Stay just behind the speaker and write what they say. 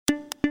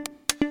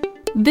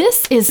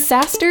This is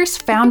SaaStr's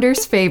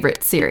Founders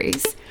Favorite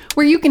series,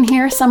 where you can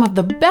hear some of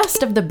the best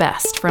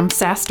from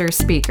SaaStr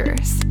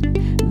speakers.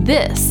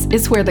 This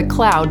is where the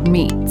cloud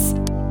meets.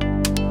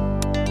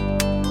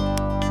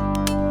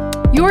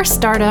 Your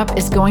startup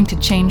is going to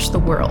change the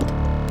world,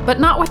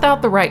 but not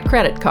without the right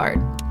credit card.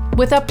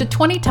 With up to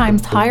 20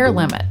 times higher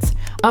limits,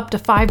 up to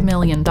 $5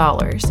 million,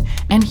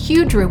 and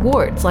huge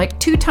rewards like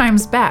 2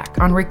 times back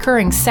on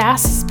recurring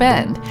SaaS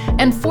spend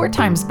and 4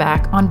 times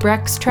back on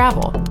Brex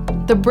travel.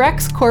 The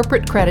Brex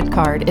corporate credit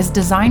card is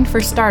designed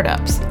for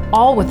startups,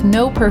 all with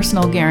no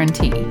personal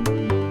guarantee.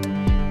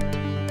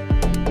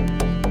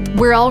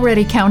 We're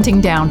already counting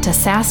down to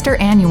SaaStr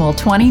Annual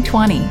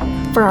 2020.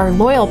 For our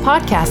loyal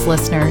podcast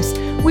listeners,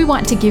 we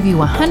want to give you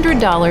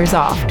 $100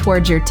 off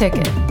towards your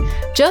ticket.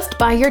 Just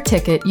buy your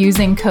ticket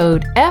using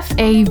code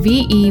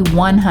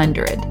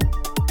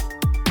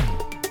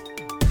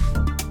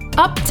FAVE100.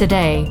 Up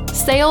today,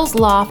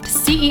 Salesloft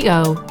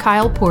CEO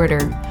Kyle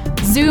Porter,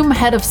 Zoom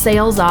Head of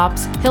Sales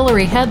Ops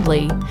Hilary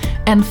Headlee,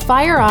 and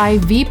FireEye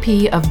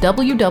VP of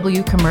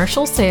WW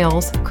Commercial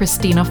Sales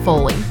Christina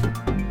Foley.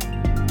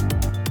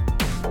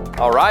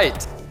 All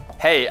right.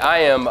 Hey, I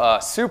am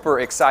super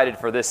excited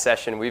for this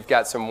session. We've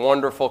got some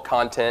wonderful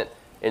content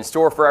in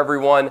store for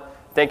everyone.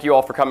 Thank you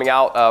all for coming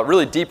out.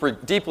 Really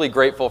deeply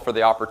grateful for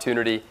the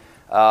opportunity.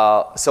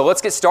 So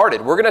let's get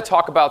started. We're going to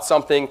talk about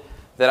something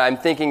that I'm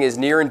thinking is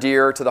near and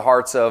dear to the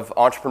hearts of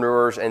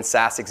entrepreneurs and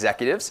SaaS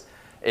executives.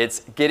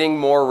 It's getting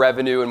more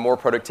revenue and more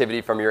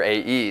productivity from your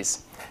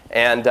AEs.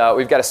 And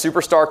we've got a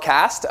superstar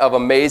cast of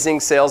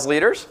amazing sales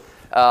leaders.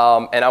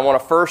 And I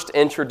want to first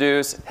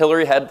introduce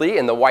Hilary Headlee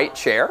in the white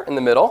chair in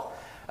the middle.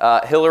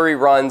 Hilary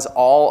runs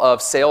all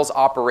of sales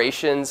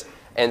operations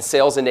and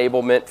sales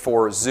enablement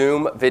for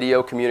Zoom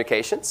video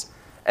communications.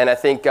 And I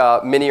think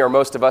many or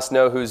most of us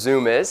know who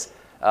Zoom is.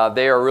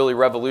 They are really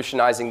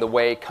revolutionizing the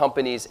way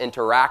companies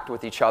interact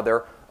with each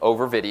other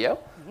over video.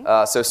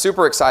 So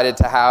super excited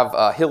to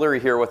have Hilary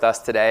here with us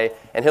today.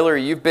 And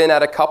Hilary, you've been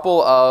at a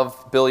couple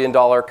of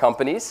billion-dollar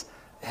companies.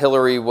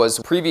 Hilary was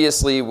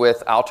previously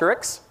with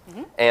Alteryx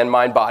and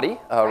MindBody,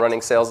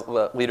 running sales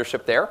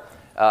leadership there.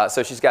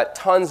 So she's got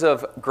tons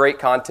of great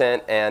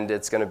content, and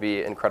it's going to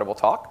be an incredible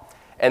talk.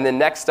 And then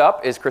next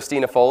up is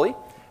Christina Foley,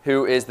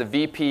 who is the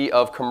VP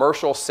of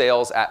Commercial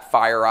Sales at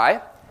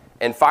FireEye.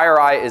 And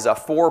FireEye is a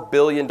 $4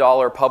 billion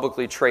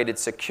publicly traded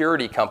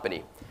security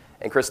company.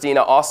 And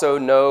Christina, also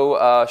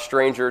no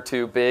stranger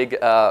to big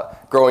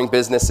growing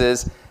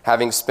businesses,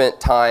 having spent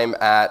time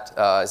at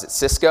is it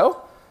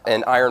Cisco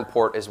and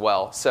Ironport as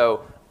well.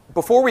 So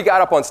before we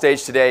got up on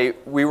stage today,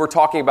 we were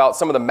talking about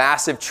some of the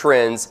massive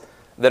trends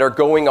that are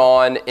going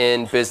on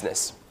in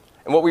business.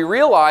 And what we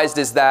realized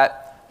is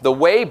that the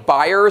way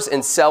buyers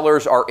and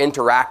sellers are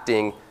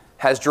interacting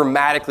has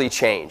dramatically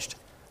changed.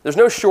 There's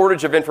no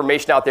shortage of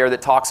information out there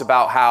that talks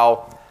about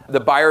how the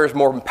buyer is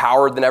more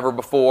empowered than ever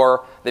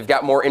before. They've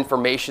got more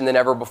information than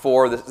ever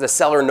before. The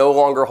seller no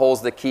longer holds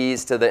the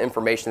keys to the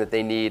information that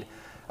they need.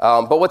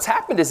 But what's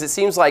happened is it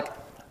seems like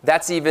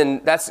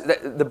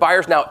the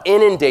buyer's now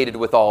inundated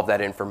with all of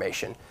that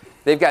information.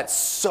 They've got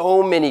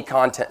so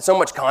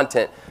much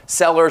content.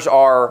 Sellers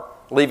are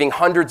leaving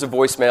hundreds of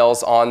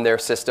voicemails on their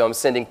system,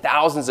 sending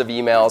thousands of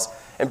emails,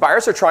 and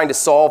buyers are trying to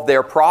solve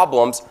their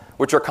problems,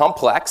 which are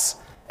complex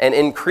and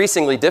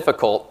increasingly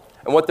difficult.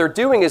 And what they're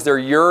doing is they're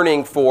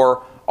yearning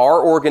for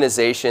our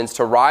organizations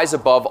to rise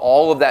above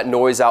all of that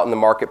noise out in the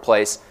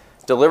marketplace,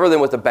 deliver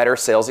them with a better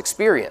sales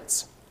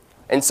experience.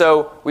 And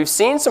so we've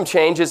seen some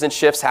changes and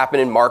shifts happen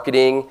in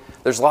marketing.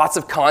 There's lots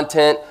of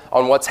content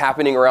on what's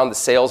happening around the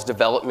sales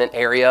development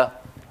area,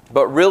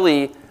 but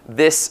really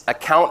this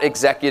account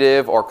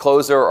executive or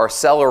closer or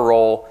seller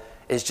role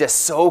is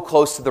just so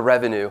close to the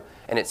revenue,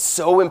 and it's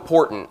so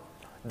important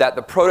that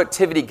the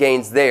productivity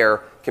gains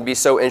there can be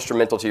so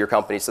instrumental to your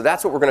company. So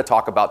that's what we're going to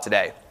talk about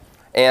today.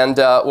 And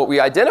what we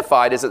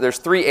identified is that there's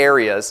 3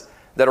 areas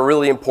that are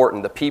really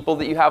important: the people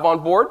that you have on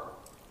board,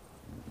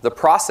 the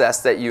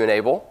process that you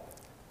enable,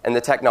 and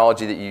the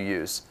technology that you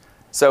use.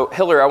 So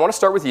Hilary, I want to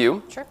start with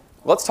you. Sure.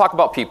 Let's talk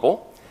about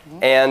people.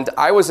 And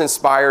I was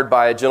inspired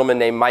by a gentleman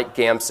named Mike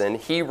Gamson.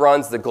 He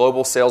runs the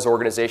global sales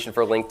organization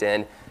for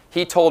LinkedIn.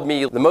 He told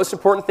me the most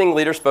important thing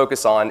leaders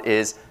focus on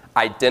is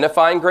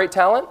identifying great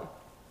talent,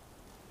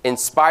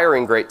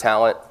 inspiring great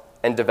talent,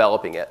 and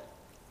developing it.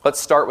 Let's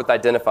start with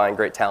identifying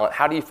great talent.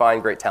 How do you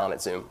find great talent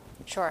at Zoom?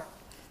 Sure.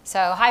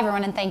 So hi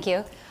everyone, and thank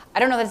you. I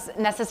don't know that it's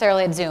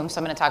necessarily at Zoom, so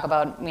I'm going to talk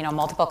about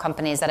multiple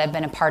companies that I've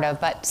been a part of,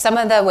 but some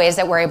of the ways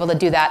that we're able to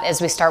do that is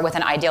we start with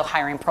an ideal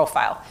hiring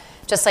profile.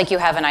 Just like you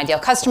have an ideal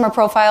customer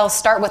profile,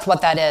 start with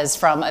what that is,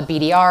 from a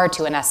BDR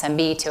to an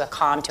SMB to a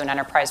comm to an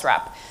enterprise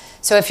rep.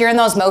 So if you're in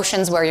those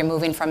motions where you're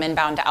moving from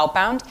inbound to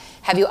outbound,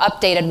 have you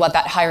updated what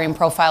that hiring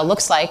profile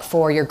looks like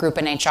for your group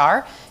in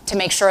HR to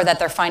make sure that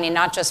they're finding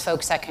not just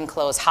folks that can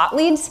close hot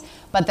leads,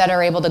 but that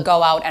are able to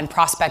go out and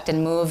prospect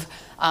and move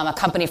a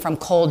company from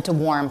cold to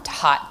warm to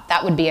hot?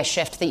 That would be a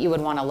shift that you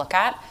would want to look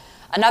at.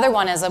 Another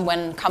one is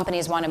when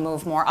companies want to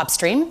move more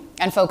upstream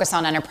and focus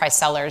on enterprise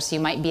sellers. You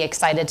might be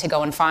excited to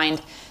go and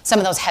find some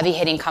of those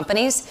heavy-hitting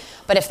companies,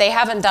 but if they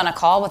haven't done a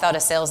call without a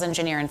sales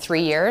engineer in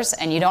 3 years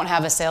and you don't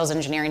have a sales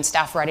engineering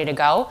staff ready to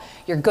go,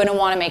 you're going to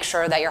want to make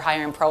sure that your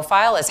hiring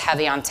profile is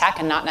heavy on tech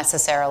and not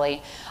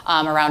necessarily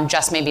around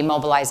just maybe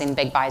mobilizing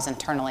big buys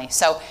internally.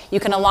 So you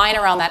can align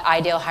around that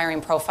ideal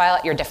hiring profile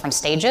at your different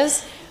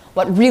stages.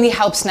 What really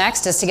helps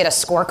next is to get a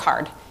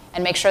scorecard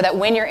and make sure that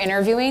when you're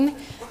interviewing,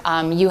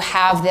 you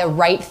have the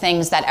right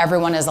things that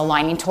everyone is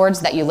aligning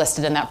towards that you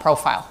listed in that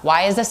profile.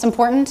 Why is this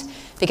important?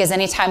 Because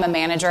anytime a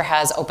manager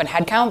has open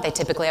headcount, they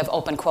typically have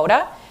open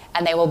quota,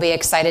 and they will be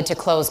excited to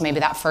close maybe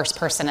that first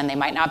person, and they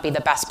might not be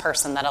the best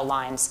person that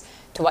aligns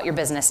to what your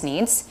business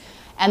needs.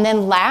 And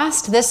then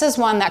last, this is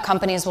one that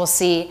companies will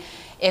see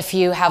if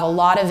you have a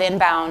lot of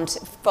inbound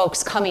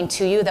folks coming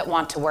to you that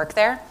want to work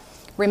there.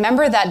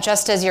 Remember that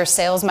just as your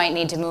sales might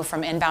need to move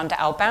from inbound to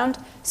outbound,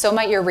 so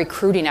might your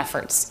recruiting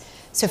efforts.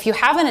 So if you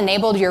haven't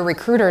enabled your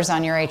recruiters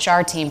on your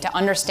HR team to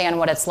understand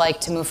what it's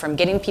like to move from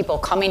getting people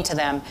coming to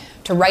them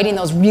to writing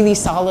those really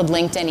solid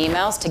LinkedIn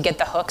emails to get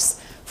the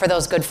hooks for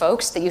those good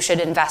folks, that you should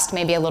invest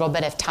maybe a little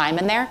bit of time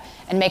in there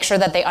and make sure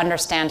that they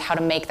understand how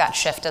to make that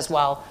shift as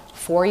well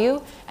for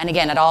you. And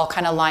again, it all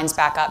kind of lines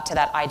back up to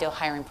that ideal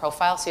hiring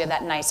profile, so you have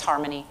that nice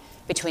harmony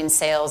between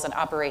sales and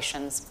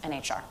operations and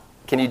HR.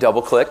 Can you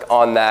double click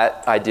on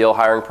that ideal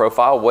hiring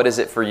profile? What is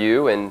it for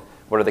you, and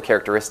what are the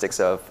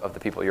characteristics of the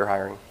people you're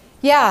hiring?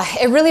 Yeah,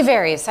 it really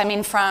varies. I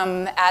mean,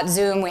 from at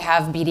Zoom, we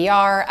have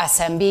BDR,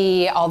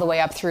 SMB, all the way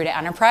up through to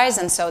enterprise,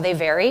 and so they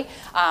vary.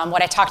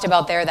 What I talked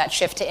about there, that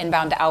shift to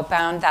inbound to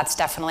outbound, that's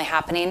definitely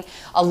happening,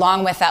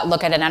 along with that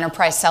look at an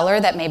enterprise seller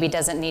that maybe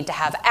doesn't need to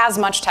have as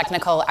much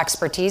technical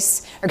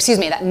expertise,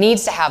 that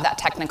needs to have that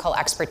technical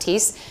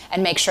expertise,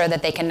 and make sure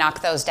that they can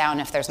knock those down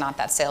if there's not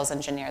that sales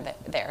engineer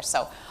there.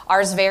 So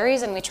ours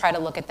varies, and we try to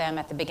look at them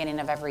at the beginning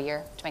of every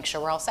year to make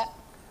sure we're all set.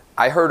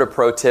 I heard a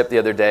pro tip the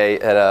other day,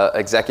 and an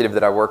executive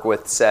that I work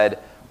with said,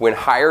 when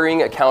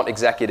hiring account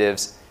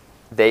executives,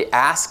 they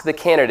ask the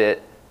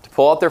candidate to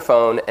pull out their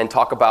phone and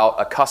talk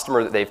about a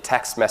customer that they've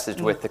text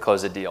messaged with to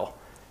close a deal.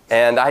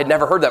 And I had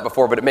never heard that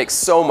before, but it makes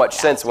so much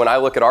sense when I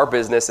look at our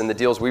business and the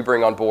deals we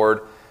bring on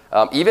board,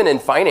 even in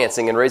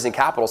financing and raising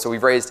capital. So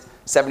we've raised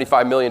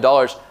 $75 million.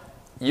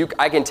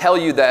 I can tell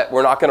you that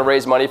we're not going to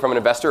raise money from an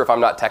investor if I'm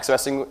not text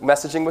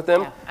messaging with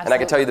them. Yeah, and I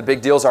can tell you the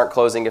big deals aren't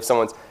closing if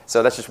someone's,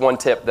 so that's just one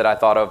tip that I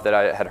thought of that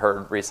I had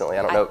heard recently.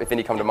 I don't know if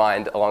any come to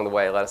mind along the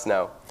way, let us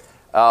know.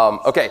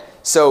 Okay,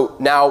 so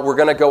now we're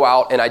going to go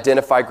out and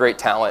identify great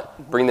talent,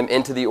 bring them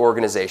into the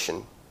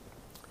organization.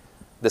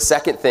 The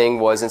second thing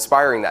was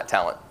inspiring that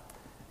talent.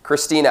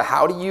 Christina,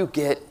 how do you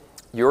get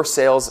your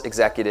sales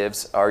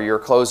executives or your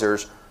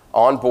closers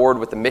on board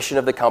with the mission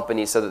of the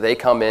company so that they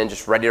come in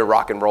just ready to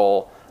rock and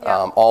roll?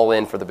 All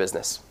in for the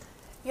business?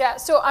 Yeah,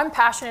 so I'm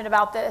passionate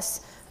about this.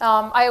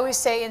 I always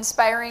say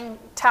inspiring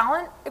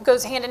talent, it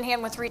goes hand in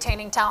hand with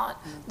retaining talent.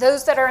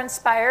 Those that are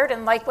inspired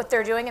and like what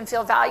they're doing and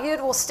feel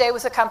valued will stay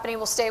with the company,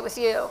 will stay with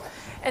you.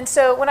 And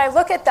so when I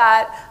look at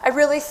that, I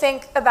really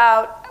think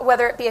about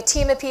whether it be a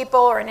team of people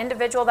or an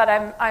individual that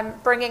I'm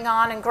bringing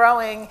on and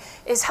growing,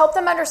 is help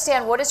them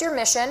understand what is your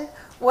mission,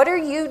 what are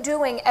you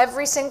doing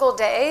every single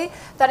day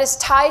that is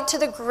tied to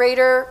the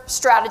greater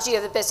strategy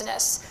of the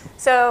business.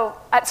 So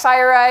at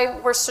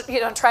FireEye, we're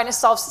trying to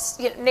solve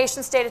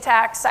nation-state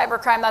attacks,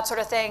 cybercrime, that sort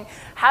of thing.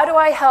 How do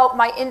I help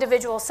my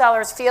individual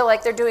sellers feel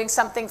like they're doing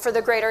something for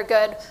the greater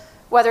good,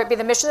 whether it be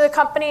the mission of the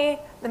company,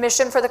 the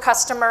mission for the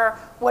customer,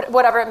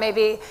 whatever it may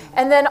be.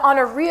 And then on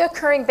a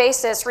reoccurring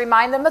basis,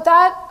 remind them of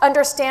that,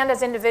 understand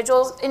as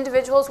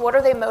individuals, what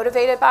are they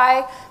motivated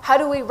by? How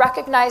do we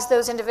recognize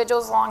those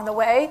individuals along the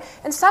way?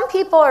 And some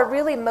people are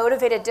really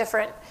motivated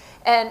different.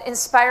 And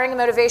inspiring and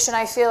motivation,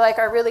 I feel like,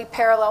 are really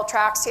parallel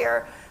tracks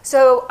here.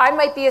 So I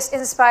might be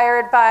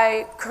inspired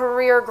by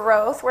career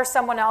growth where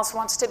someone else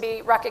wants to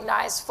be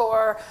recognized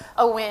for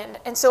a win.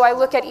 And so I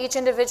look at each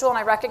individual and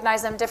I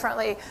recognize them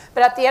differently.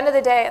 But at the end of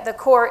the day, at the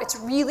core, it's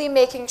really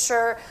making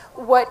sure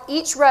what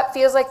each rep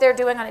feels like they're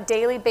doing on a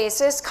daily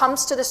basis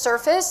comes to the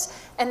surface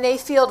and they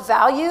feel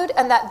valued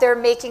and that they're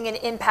making an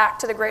impact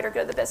to the greater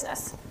good of the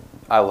business.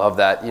 I love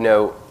that.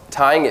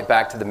 Tying it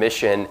back to the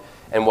mission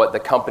and what the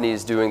company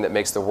is doing that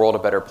makes the world a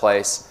better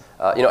place.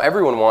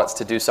 Everyone wants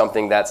to do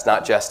something that's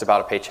not just about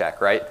a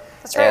paycheck, right?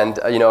 That's right. And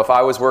if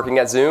I was working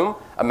at Zoom,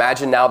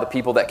 imagine now the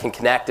people that can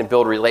connect and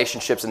build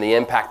relationships and the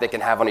impact they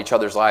can have on each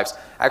other's lives.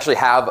 I actually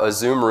have a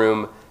Zoom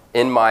room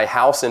in my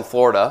house in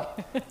Florida,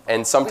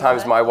 and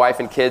sometimes my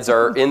wife and kids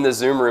are in the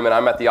Zoom room and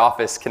I'm at the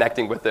office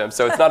connecting with them.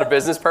 So it's not a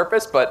business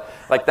purpose, but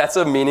that's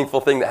a meaningful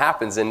thing that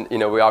happens, and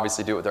we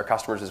obviously do it with our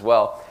customers as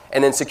well.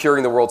 And then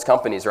securing the world's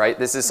companies, right?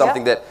 This is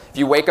something that if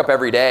you wake up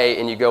every day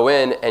and you go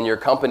in and your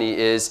company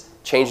is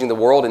changing the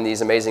world in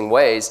these amazing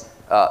ways,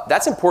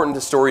 that's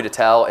important story to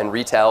tell and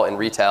retell and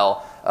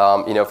retell,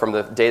 from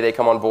the day they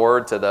come on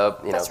board to the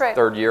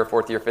third year,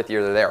 fourth year, fifth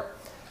year they're there.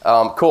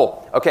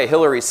 Cool. Okay,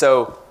 Hilary,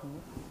 so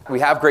we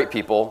have great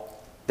people.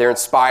 They're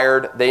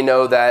inspired. They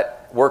know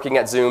that working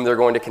at Zoom, they're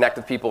going to connect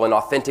with people in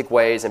authentic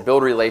ways and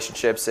build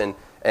relationships and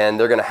and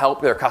they're going to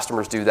help their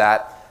customers do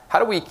that. How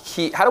do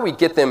we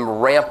get them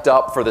ramped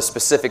up for the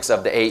specifics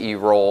of the AE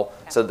role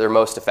so that they're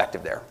most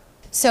effective there?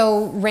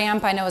 So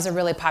ramp, I know, is a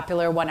really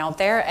popular one out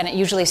there, and it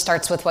usually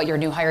starts with what your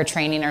new hire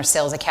training or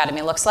sales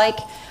academy looks like.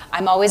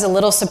 I'm always a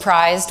little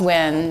surprised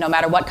when, no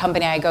matter what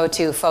company I go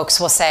to,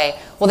 folks will say,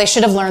 well, they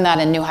should have learned that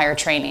in new hire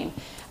training.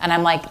 And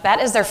I'm like,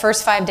 that is their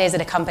first 5 days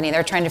at a company.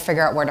 They're trying to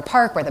figure out where to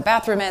park, where the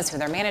bathroom is, who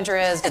their manager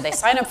is, did they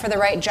sign up for the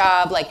right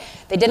job? Like,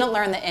 they didn't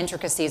learn the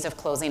intricacies of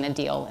closing a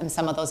deal in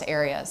some of those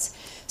areas.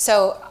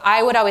 So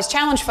I would always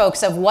challenge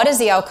folks of what is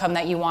the outcome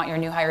that you want your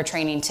new hire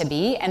training to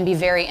be, and be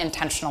very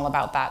intentional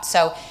about that.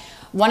 So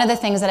one of the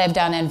things that I've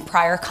done in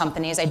prior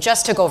companies, I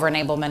just took over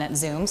enablement at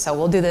Zoom, so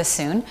we'll do this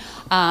soon.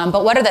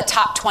 But what are the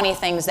top 20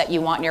 things that you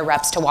want your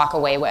reps to walk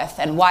away with?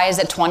 And why is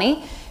it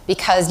 20?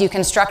 Because you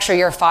can structure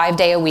your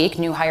 5-day-a-week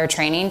new hire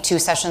training, 2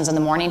 sessions in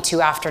the morning,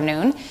 2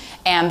 afternoon.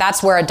 And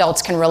that's where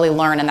adults can really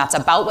learn, and that's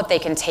about what they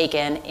can take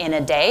in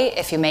a day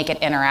if you make it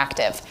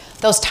interactive.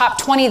 Those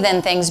top 20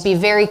 then things, be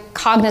very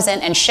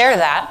cognizant and share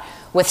that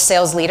with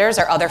sales leaders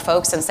or other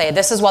folks and say,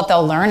 this is what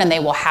they'll learn and they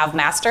will have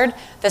mastered.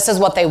 This is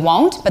what they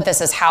won't, but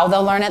this is how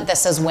they'll learn it.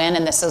 This is when,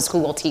 and this is who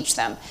will teach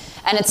them.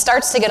 And it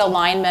starts to get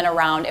alignment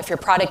around if your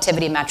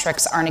productivity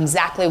metrics aren't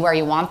exactly where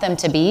you want them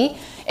to be,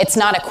 it's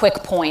not a quick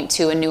point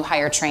to a new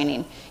hire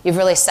training. You've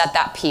really set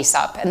that piece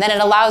up. And then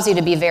it allows you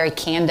to be very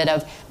candid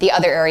of the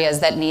other areas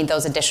that need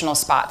those additional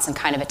spots and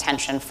kind of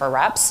attention for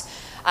reps.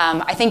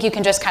 I think you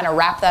can just kind of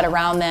wrap that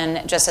around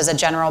then, just as a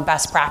general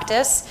best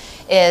practice,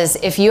 is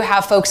if you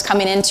have folks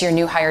coming into your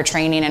new hire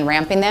training and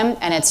ramping them,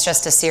 and it's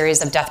just a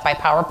series of death by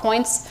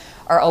PowerPoints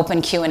or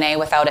open Q&A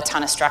without a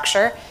ton of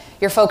structure,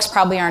 your folks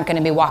probably aren't going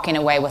to be walking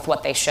away with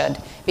what they should.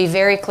 Be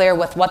very clear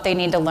with what they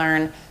need to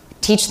learn,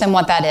 teach them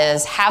what that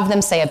is, have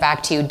them say it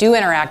back to you, do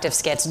interactive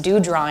skits, do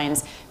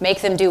drawings,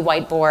 make them do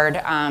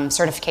whiteboard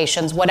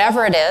certifications,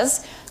 whatever it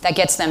is that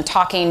gets them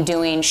talking,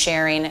 doing,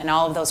 sharing, and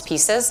all of those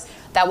pieces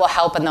that will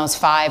help in those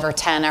 5 or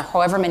 10 or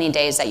however many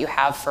days that you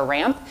have for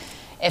ramp.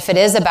 If it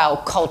is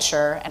about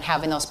culture and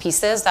having those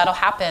pieces, that'll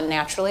happen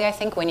naturally, I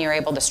think, when you're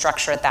able to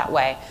structure it that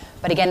way.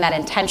 But again, that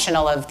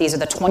intentional of these are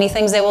the 20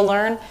 things they will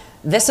learn,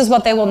 this is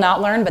what they will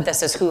not learn, but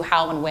this is who,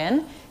 how, and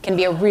when, can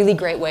be a really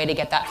great way to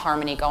get that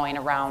harmony going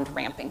around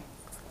ramping.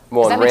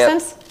 Well, Does that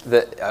make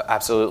sense?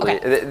 Absolutely.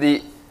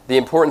 Okay. The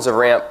importance of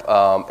ramp,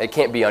 it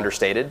can't be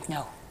understated.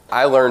 No.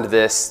 I learned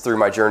this through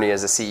my journey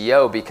as a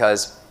CEO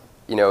because,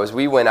 as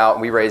we went out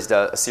and we raised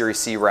a Series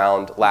C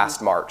round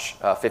last March,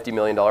 a $50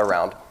 million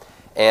round,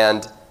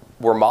 and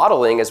we're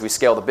modeling as we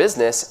scale the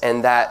business,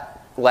 and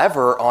that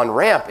lever on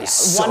ramp is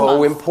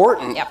so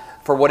important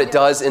for what it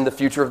does in the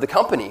future of the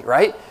company,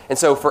 right? And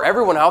so for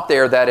everyone out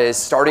there that is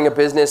starting a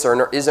business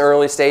or is in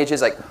early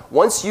stages, like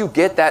once you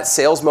get that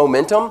sales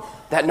momentum,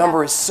 that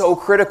number is so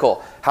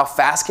critical. How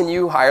fast can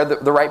you hire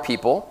the right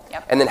people?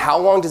 And then how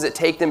long does it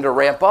take them to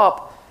ramp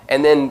up?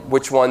 And then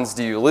which ones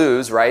do you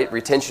lose, right?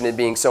 Retention is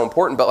being so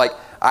important. But like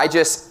I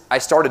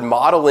started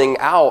modeling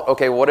out,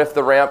 okay, what if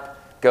the ramp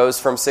goes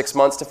from 6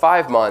 months to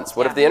 5 months?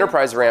 What if the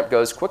enterprise ramp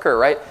goes quicker,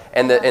 right?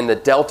 And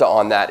the delta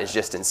on that is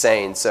just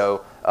insane.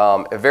 So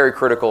a very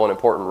critical and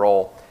important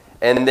role.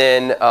 And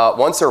then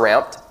once they're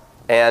ramped,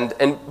 and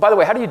by the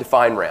way, how do you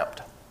define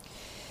ramped?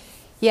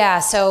 Yeah,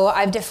 so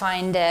I've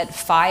defined it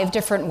 5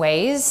 different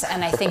ways,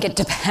 and I think it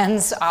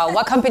depends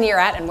what company you're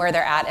at and where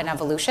they're at in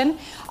evolution.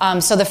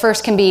 So the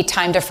first can be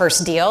time to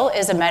first deal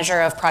is a measure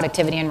of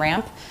productivity and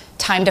ramp.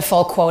 Time to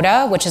full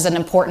quota, which is an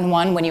important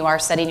one when you are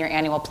setting your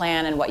annual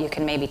plan and what you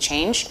can maybe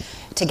change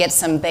to get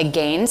some big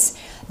gains.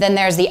 Then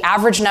there's the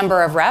average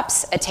number of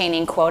reps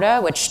attaining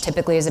quota, which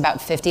typically is about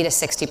 50 to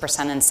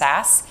 60% in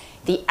SaaS.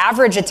 The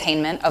average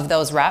attainment of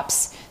those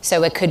reps,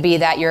 so it could be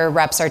that your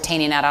reps are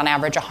attaining at on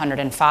average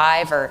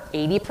 105 or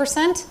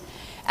 80%,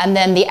 and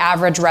then the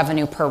average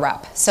revenue per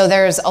rep. So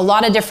there's a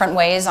lot of different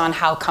ways on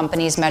how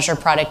companies measure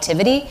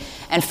productivity,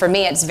 and for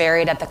me it's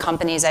varied at the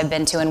companies I've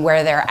been to and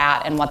where they're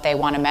at and what they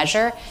want to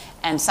measure,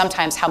 and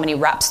sometimes how many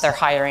reps they're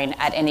hiring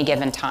at any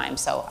given time.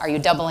 So are you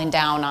doubling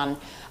down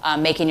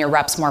on making your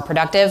reps more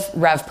productive?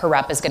 Rev per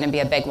rep is going to be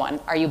a big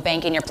one. Are you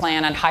banking your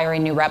plan on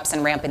hiring new reps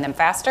and ramping them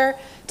faster?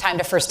 Time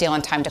to first deal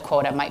and time to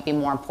quota might be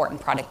more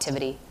important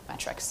productivity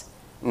metrics.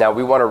 Now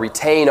we want to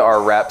retain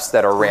our reps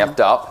that are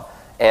ramped up.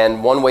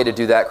 And one way to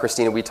do that,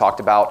 Christina, we talked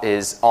about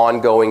is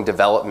ongoing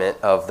development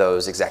of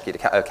those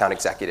account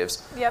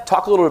executives.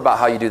 Talk a little bit about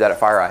how you do that at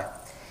FireEye.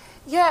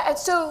 Yeah, and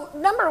so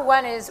number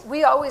one is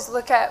we always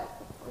look at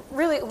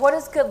really what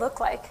does good look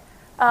like?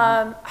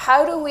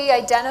 How do we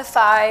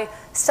identify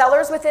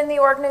sellers within the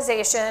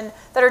organization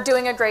that are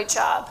doing a great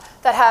job,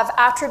 that have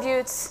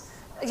attributes,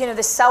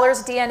 the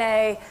seller's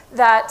DNA,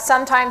 that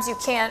sometimes you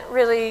can't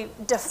really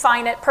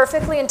define it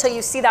perfectly until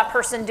you see that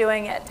person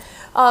doing it.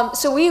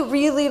 So we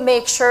really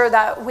make sure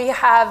that we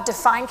have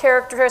defined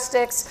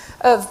characteristics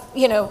of,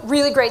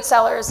 really great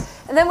sellers.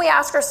 And then we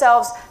ask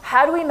ourselves,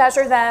 how do we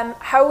measure them?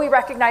 How are we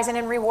recognizing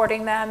and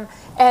rewarding them?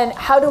 And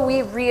how do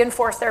we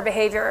reinforce their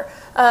behavior?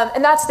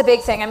 And that's the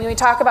big thing. I mean, we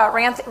talk about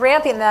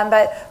ramping them,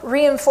 but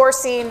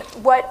reinforcing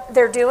what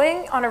they're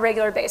doing on a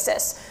regular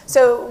basis.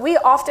 So we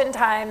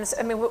oftentimes,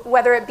 I mean,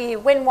 whether it be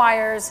win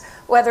wires,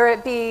 whether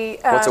it be...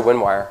 What's a win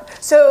wire?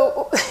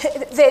 So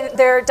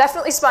they're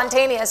definitely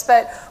spontaneous,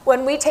 but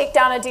when we take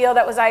down a deal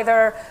that was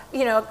either,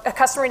 a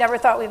customer we never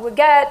thought we would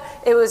get,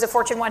 it was a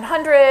Fortune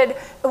 100,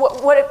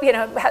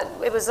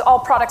 it was all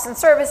products and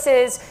services,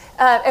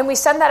 and we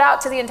send that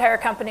out to the entire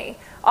company.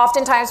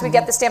 Oftentimes we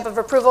get the stamp of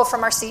approval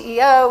from our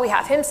CEO, we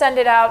have him send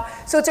it out.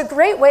 So it's a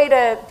great way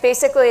to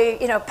basically,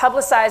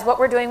 publicize what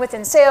we're doing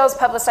within sales,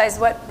 publicize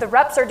what the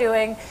reps are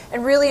doing,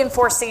 and really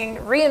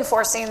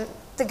reinforcing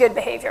the good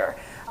behavior.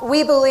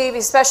 We believe,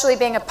 especially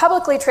being a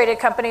publicly traded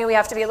company, we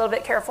have to be a little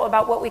bit careful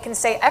about what we can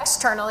say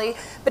externally,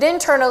 but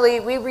internally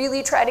we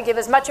really try to give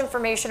as much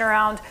information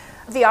around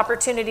the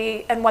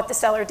opportunity and what the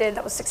seller did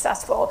that was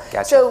successful.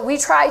 Gotcha. So we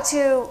try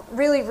to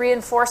really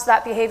reinforce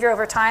that behavior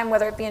over time,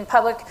 whether it be in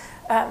public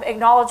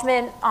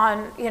acknowledgement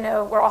on,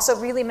 we're also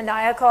really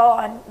maniacal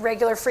on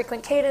regular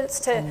frequent cadence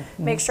to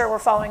make sure we're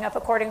following up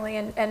accordingly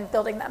and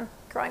building them,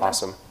 growing them.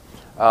 Awesome.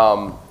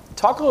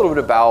 Talk a little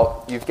bit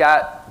about, we've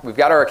got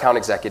our account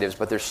executives,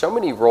 but there's so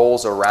many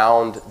roles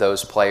around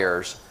those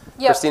players.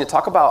 Yep. Christina,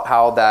 talk about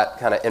how that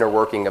kind of inner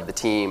working of the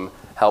team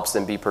helps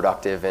them be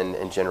productive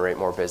and generate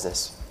more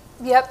business.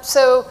 Yep,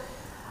 so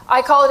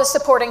I call it a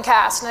supporting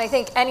cast, and I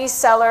think any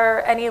seller,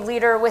 any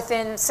leader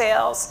within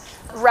sales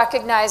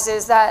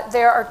recognizes that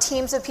there are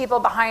teams of people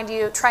behind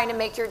you trying to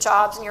make your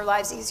jobs and your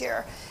lives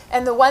easier.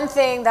 And the one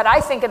thing that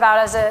I think about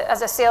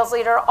as a sales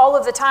leader all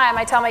of the time,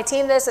 I tell my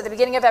team this at the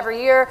beginning of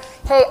every year,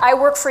 hey, I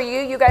work for you,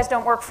 you guys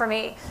don't work for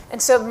me.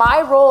 And so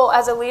my role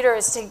as a leader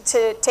is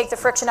to take the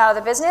friction out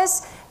of the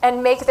business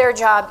and make their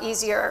job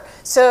easier.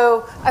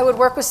 So I would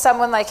work with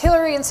someone like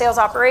Hilary in sales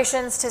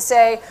operations to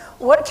say,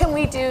 what can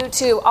we do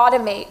to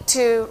automate,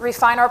 to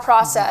refine our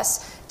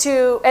process,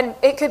 and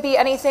it could be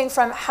anything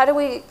from how do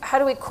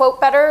we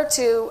quote better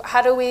to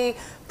how do we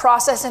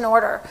process an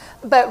order,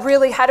 but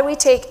really how do we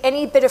take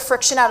any bit of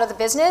friction out of the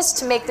business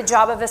to make the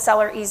job of a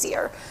seller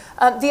easier.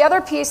 The other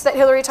piece that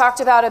Hilary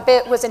talked about a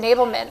bit was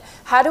enablement.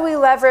 How do we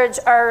leverage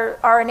our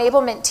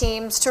enablement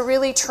teams to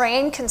really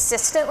train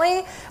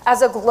consistently?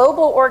 As a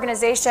global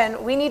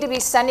organization, we need to be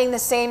sending the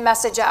same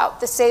message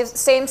out, the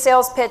same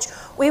sales pitch.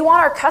 We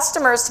want our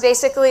customers to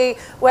basically,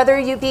 whether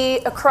you be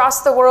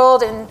across the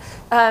world in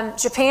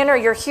Japan or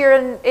you're here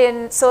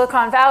in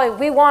Silicon Valley,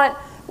 we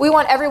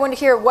want everyone to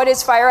hear what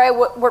is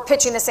FireEye, we're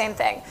pitching the same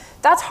thing.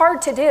 That's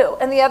hard to do.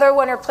 And the other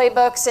one are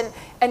playbooks and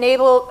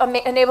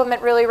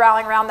enablement really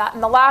rallying around that.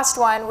 And the last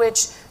one,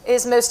 which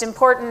is most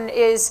important,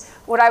 is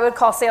what I would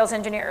call sales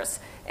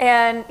engineers.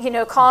 And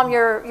call them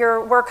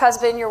your work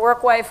husband, your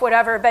work wife,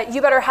 whatever, but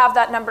you better have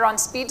that number on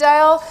speed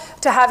dial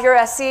to have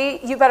your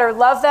SC. You better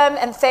love them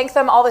and thank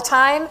them all the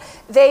time.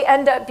 They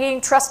end up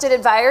being trusted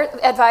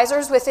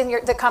advisors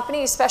within the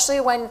company,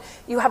 especially when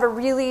you have a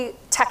really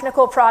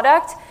technical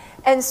product.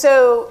 And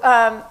so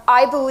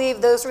I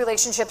believe those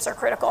relationships are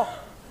critical.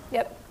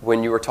 Yep.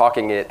 When you were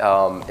talking,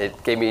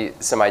 it gave me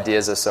some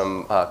ideas of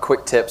some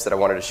quick tips that I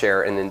wanted to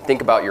share, and then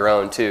think about your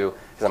own too,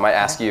 because I might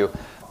ask you.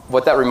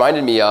 What that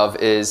reminded me of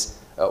is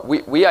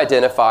we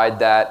identified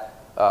that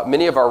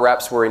many of our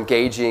reps were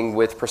engaging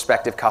with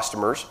prospective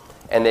customers,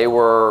 and they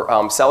were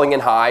selling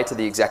in high to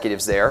the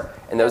executives there,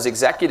 and those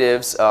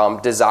executives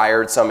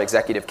desired some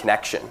executive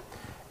connection.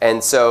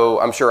 And so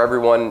I'm sure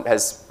everyone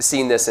has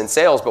seen this in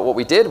sales, but what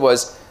we did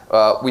was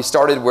we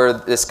started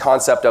with this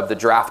concept of the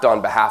draft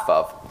on behalf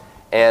of.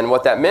 And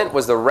what that meant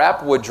was the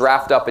rep would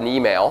draft up an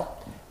email,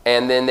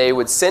 and then they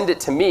would send it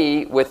to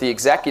me with the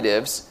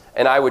executives,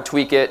 and I would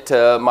tweak it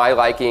to my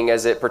liking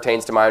as it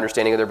pertains to my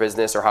understanding of their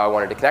business or how I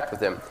wanted to connect with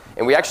them.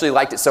 And we actually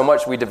liked it so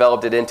much we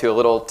developed it into a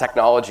little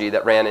technology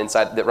that runs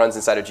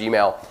inside of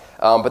Gmail.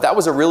 But that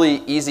was a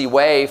really easy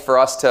way for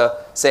us to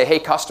say, hey,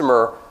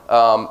 customer,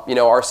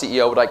 our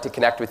CEO would like to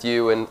connect with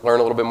you and learn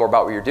a little bit more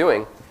about what you're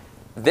doing.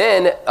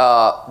 Then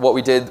what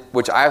we did,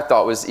 which I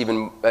thought was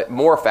even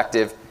more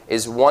effective,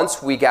 is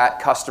once we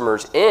got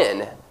customers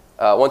in,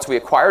 once we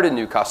acquired a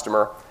new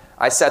customer,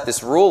 I set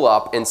this rule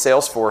up in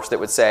Salesforce that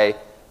would say,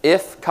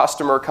 if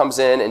customer comes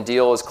in and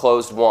deal is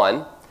closed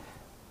won,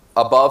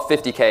 above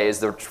 50K is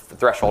the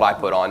threshold I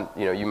put on,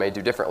 you may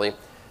do differently,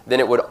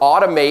 then it would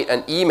automate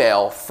an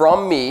email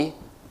from me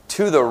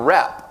to the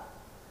rep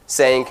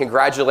saying,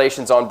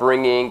 congratulations on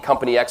bringing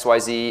company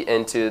XYZ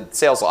into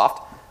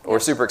Salesloft. We're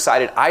super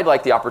excited. I'd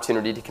like the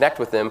opportunity to connect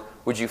with them.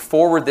 Would you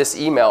forward this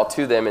email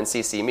to them and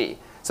CC me?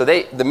 So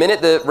the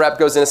minute the rep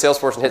goes into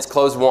Salesforce and hits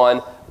close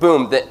one,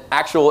 boom, the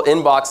actual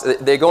inbox,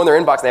 they go in their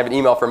inbox and they have an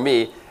email from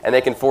me and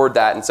they can forward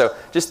that. And so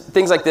just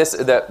things like this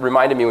that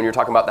reminded me when you were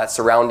talking about that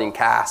surrounding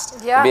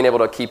cast, being able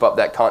to keep up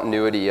that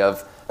continuity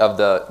of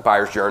the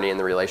buyer's journey and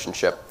the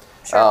relationship.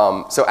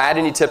 Sure. So add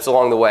any tips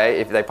along the way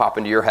if they pop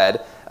into your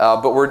head.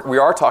 But we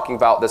are talking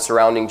about the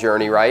surrounding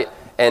journey, right?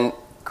 And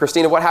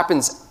Christina, what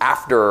happens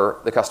after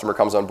the customer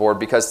comes on board?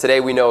 Because today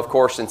we know, of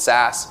course, in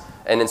SaaS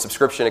and in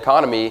subscription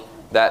economy,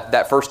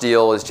 that first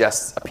deal is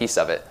just a piece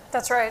of it.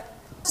 That's right.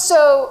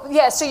 So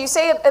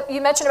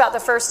you mentioned about the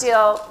first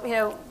deal,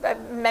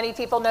 many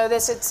people know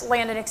this, it's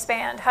land and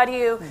expand. How do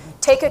you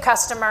take a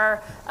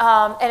customer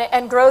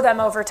and grow them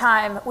over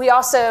time? We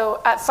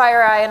also at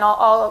FireEye, and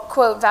I'll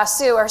quote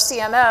Vasu, our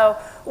CMO,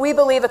 we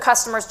believe a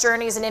customer's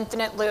journey is an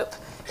infinite loop.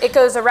 It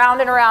goes around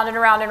and around and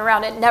around and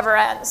around, it never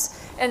ends.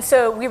 And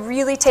so we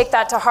really take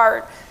that to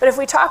heart. But if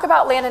we talk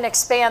about land and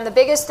expand, the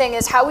biggest thing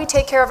is how we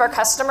take care of our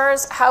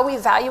customers, how we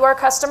value our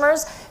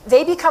customers.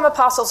 They become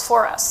apostles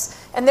for us.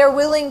 And they're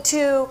willing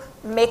to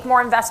make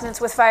more investments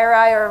with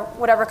FireEye or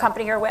whatever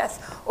company you're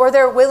with, or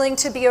they're willing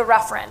to be a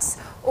reference,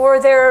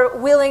 or they're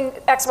willing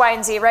X, Y,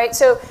 and Z, right?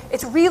 So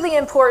it's really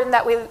important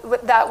that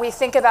we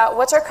think about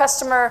what's our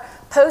customer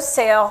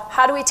post-sale,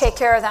 how do we take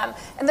care of them?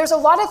 And there's a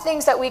lot of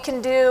things that we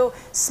can do,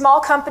 small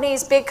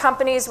companies, big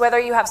companies, whether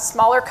you have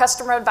smaller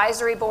customer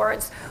advisory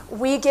boards.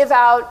 We give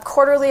out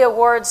quarterly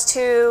awards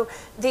to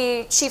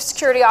the chief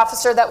security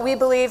officer that we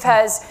believe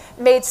has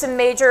made some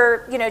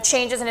major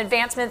changes and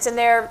advancements in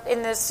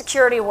the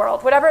security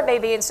world, whatever it may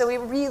be. And so we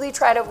really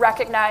try to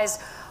recognize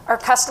our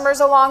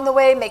customers along the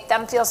way, make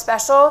them feel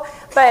special,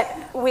 but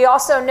we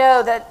also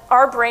know that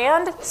our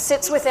brand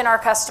sits within our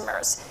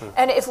customers.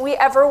 And if we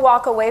ever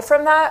walk away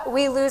from that,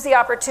 we lose the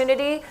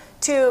opportunity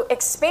to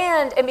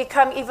expand and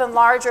become even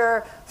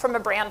larger from a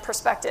brand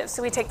perspective.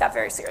 So we take that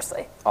very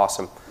seriously.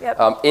 Awesome.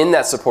 Yep. In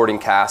that supporting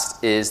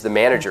cast is the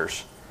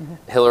managers.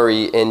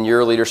 Hilary, in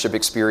your leadership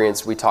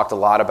experience, we talked a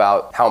lot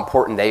about how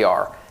important they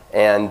are.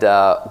 And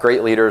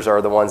great leaders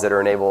are the ones that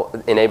are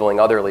enabling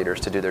other leaders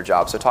to do their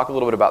job. So talk a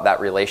little bit about that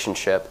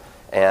relationship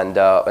and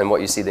what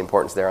you see the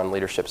importance there on the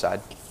leadership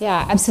side.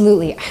 Yeah,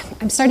 absolutely.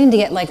 I'm starting to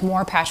get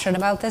more passionate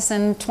about this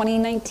in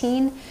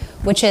 2019,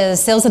 which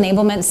is sales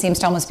enablement seems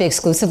to almost be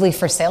exclusively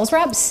for sales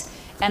reps.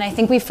 And I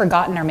think we've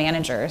forgotten our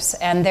managers.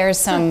 And there's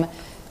some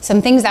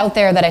things out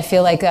there that I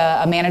feel like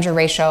a manager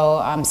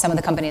ratio, some of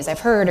the companies I've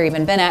heard or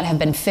even been at have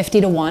been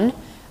 50-1,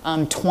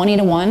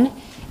 20-1.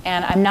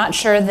 And I'm not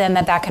sure then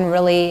that can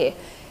really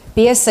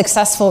be a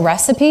successful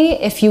recipe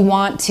if you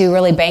want to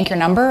really bank your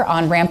number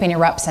on ramping your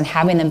reps and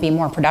having them be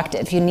more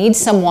productive. You need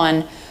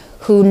someone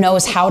who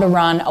knows how to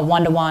run a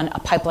one-to-one, a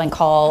pipeline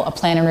call, a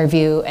plan and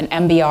review, an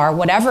MBR,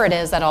 whatever it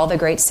is that all the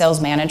great sales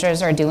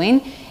managers are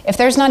doing. If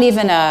there's not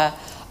even a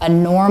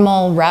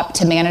normal rep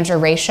to manager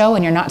ratio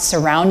and you're not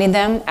surrounding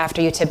them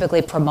after you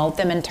typically promote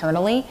them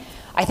internally,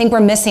 I think we're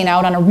missing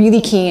out on a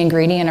really key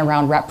ingredient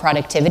around rep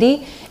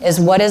productivity is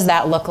what does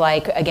that look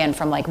like, again,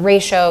 from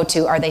ratio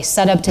to are they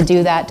set up to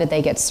do that? Did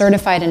they get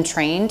certified and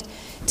trained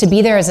to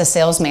be there as a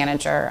sales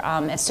manager?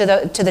 It's to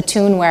the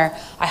tune where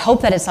I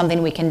hope that it's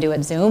something we can do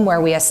at Zoom where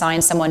we assign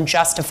someone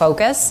just to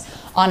focus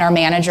on our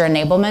manager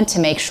enablement to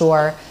make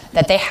sure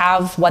that they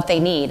have what they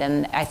need.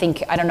 And I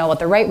don't know what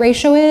the right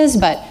ratio is,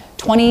 but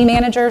 20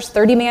 managers,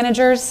 30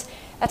 managers,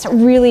 that's a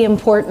really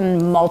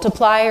important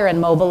multiplier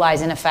and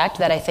mobilizing effect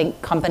that I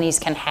think companies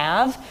can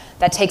have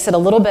that takes it a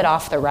little bit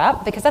off the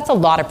rep because that's a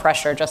lot of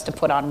pressure just to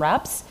put on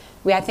reps.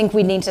 I think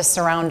we need to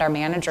surround our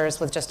managers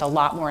with just a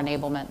lot more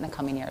enablement in the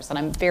coming years, and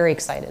I'm very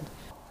excited.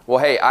 Well,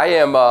 hey, I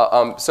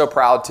am so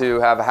proud to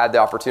have had the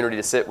opportunity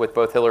to sit with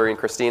both Hilary and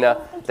Christina.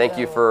 Thank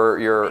you for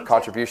your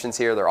contributions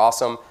here. They're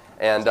awesome.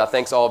 And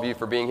thanks all of you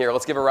for being here.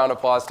 Let's give a round of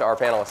applause to our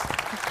panelists.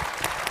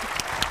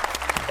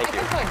 Thank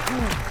you.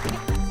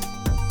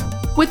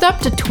 With up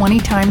to 20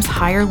 times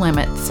higher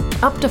limits,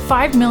 up to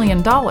 $5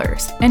 million,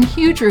 and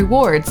huge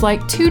rewards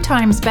like 2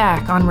 times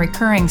back on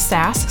recurring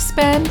SaaS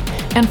spend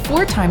and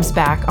 4 times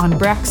back on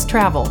Brex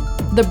travel,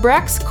 the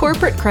Brex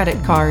corporate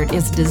credit card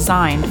is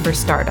designed for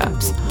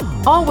startups,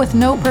 all with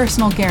no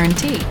personal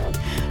guarantee.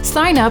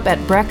 Sign up at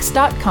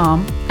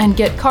brex.com and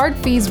get card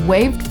fees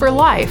waived for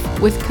life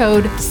with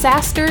code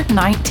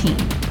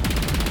SaaStr19.